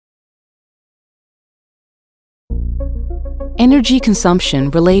Energy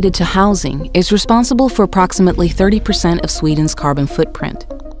consumption related to housing is responsible for approximately 30% of Sweden's carbon footprint.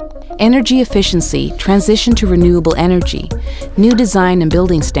 Energy efficiency, transition to renewable energy, new design and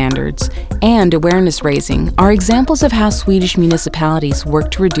building standards, and awareness raising are examples of how Swedish municipalities work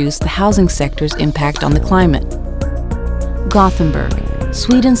to reduce the housing sector's impact on the climate. Gothenburg,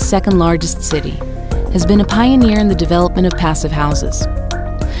 Sweden's second-largest city, has been a pioneer in the development of passive houses.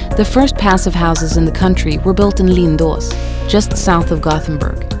 The first passive houses in the country were built in Lindås, just south of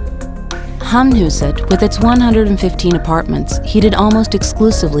Gothenburg. Hamnhuset, with its 115 apartments, heated almost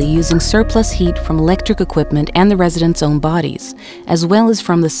exclusively using surplus heat from electric equipment and the residents' own bodies, as well as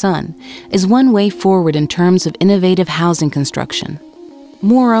from the sun, is one way forward in terms of innovative housing construction.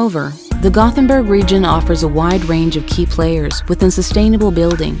 Moreover, the Gothenburg region offers a wide range of key players within sustainable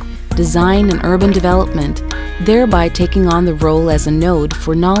building, design and urban development, thereby taking on the role as a node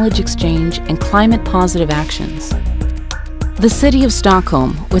for knowledge exchange and climate-positive actions. The city of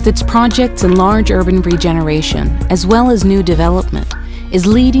Stockholm, with its projects in large urban regeneration, as well as new development, is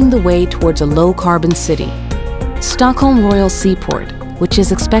leading the way towards a low-carbon city. Stockholm Royal Seaport, which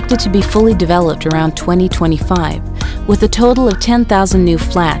is expected to be fully developed around 2025, with a total of 10,000 new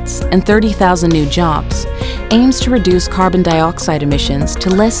flats and 30,000 new jobs, aims to reduce carbon dioxide emissions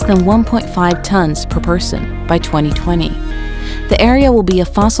to less than 1.5 tons per person by 2020. The area will be a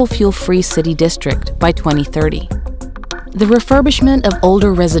fossil fuel-free city district by 2030. The refurbishment of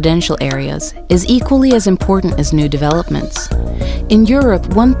older residential areas is equally as important as new developments. In Europe,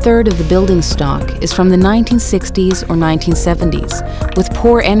 1/3 of the building stock is from the 1960s or 1970s, with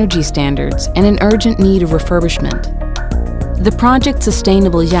poor energy standards and an urgent need of refurbishment. The project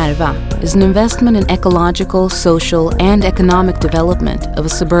Sustainable JÄRVA is an investment in ecological, social, and economic development of a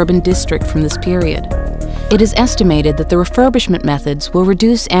suburban district from this period. It is estimated that the refurbishment methods will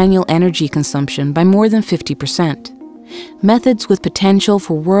reduce annual energy consumption by more than 50%. Methods with potential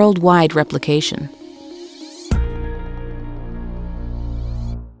for worldwide replication.